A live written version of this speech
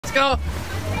Let's go.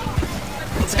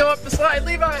 Let's go up the slide,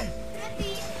 Levi.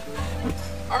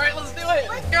 All right, let's do it.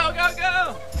 Go, go,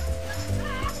 go.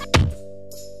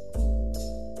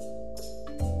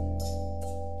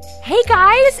 Hey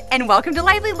guys, and welcome to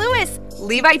Lively Lewis.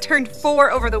 Levi turned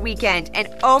 4 over the weekend, and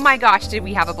oh my gosh, did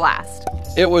we have a blast.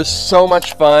 It was so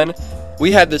much fun.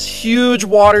 We had this huge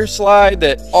water slide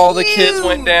that all the kids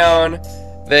went down.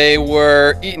 They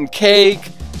were eating cake.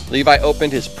 Levi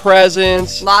opened his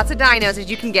presents. Lots of dinos, as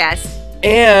you can guess.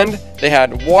 And they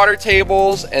had water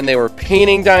tables, and they were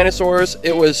painting dinosaurs.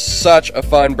 It was such a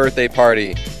fun birthday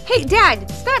party. Hey Dad,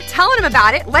 stop telling him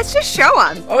about it. Let's just show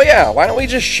him. Oh yeah, why don't we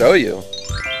just show you?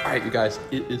 All right, you guys,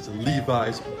 it is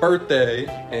Levi's birthday,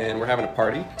 and we're having a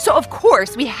party. So of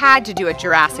course, we had to do a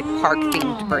Jurassic Park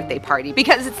themed birthday party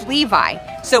because it's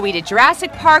Levi. So we did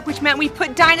Jurassic Park, which meant we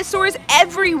put dinosaurs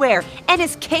everywhere, and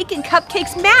his cake and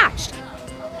cupcakes matched.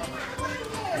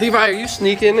 Levi, are you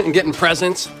sneaking and getting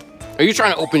presents? Are you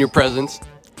trying to open your presents?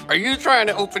 Are you trying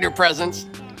to open your presents?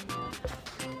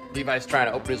 Levi's trying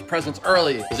to open his presents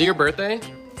early. Is it your birthday?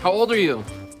 How old are you?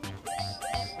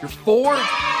 You're 4?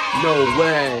 No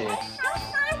way.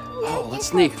 Oh, let's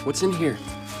sneak. What's in here?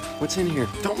 What's in here?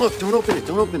 Don't look, don't open it,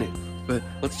 don't open it. But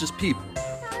let's just peep.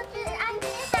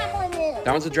 That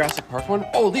one's a Jurassic Park one?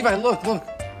 Oh, Levi, look, look.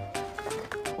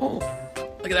 Oh,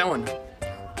 look at that one.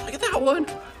 Look at that one.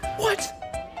 What?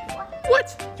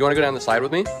 What? Do you want to go down the slide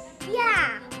with me?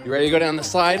 Yeah. You ready to go down the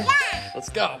slide? Yeah. Let's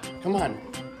go. Come on.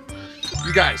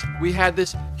 You guys, we had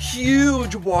this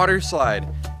huge water slide.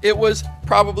 It was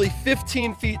probably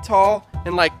 15 feet tall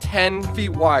and like 10 feet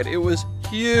wide. It was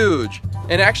huge.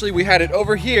 And actually we had it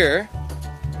over here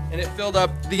and it filled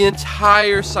up the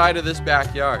entire side of this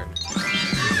backyard.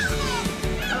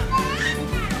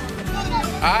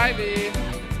 Ivy.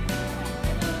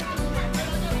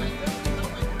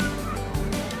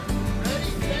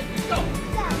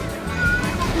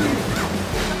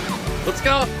 Let's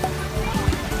go.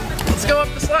 Let's go up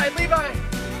the slide, Levi.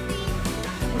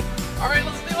 All right,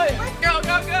 let's do it. Go,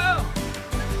 go, go.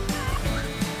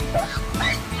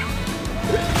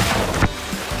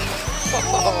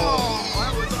 Oh,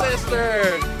 sister.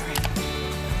 All right.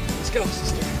 Let's go,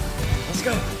 sister. Let's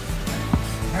go.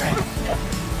 All right.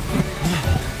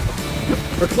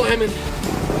 We're climbing.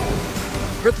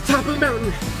 We're at the top of the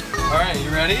mountain. All right, you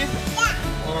ready? Yeah.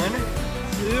 1,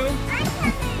 2,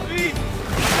 3.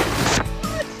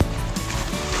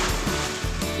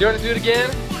 You want to do it again?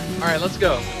 All right, let's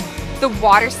go. The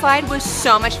water slide was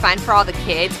so much fun for all the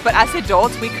kids, but us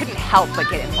adults, we couldn't help but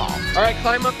get involved. All right,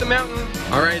 climb up the mountain.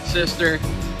 All right, sister,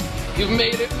 you've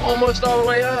made it almost all the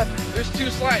way up. There's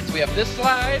 2 slides. We have this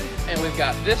slide and we've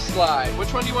got this slide.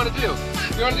 Which one do you want to do?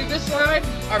 You want to do this slide?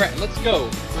 All right, let's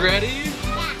go. Ready,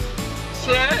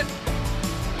 set,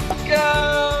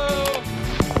 go.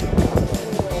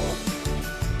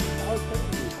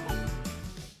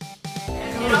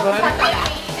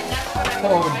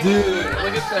 Oh, dude,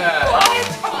 look at that.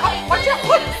 Watch out!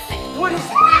 What is that? What is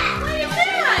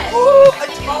that? Oh, a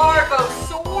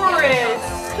Tarbosaurus!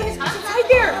 It's inside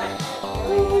there.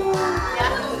 Ooh,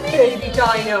 baby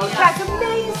dinos. That's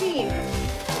amazing.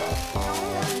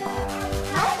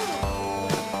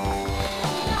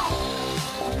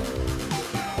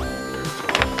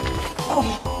 Oh.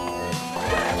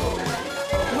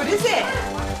 What is it?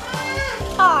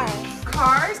 Cars.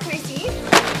 Cars? Can I see?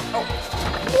 Oh.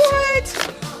 What?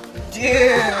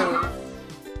 Dude.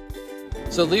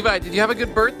 So Levi, did you have a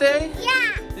good birthday?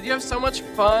 Yeah. Did you have so much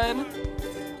fun?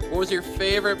 What was your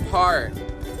favorite part?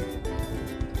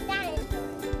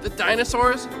 Dinosaurs. The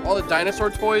dinosaurs? All the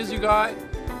dinosaur toys you got?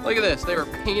 Look at this. They were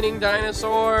painting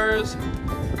dinosaurs,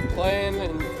 playing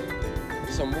in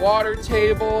some water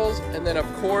tables, and then of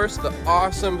course the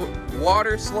awesome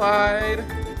water slide.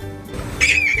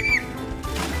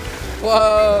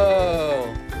 Whoa!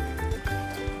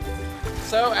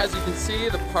 So as you can see,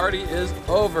 the party is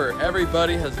over.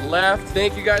 Everybody has left.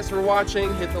 Thank you guys for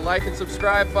watching. Hit the like and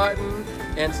subscribe button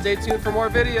and stay tuned for more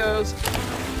videos.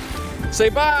 Say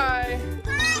bye!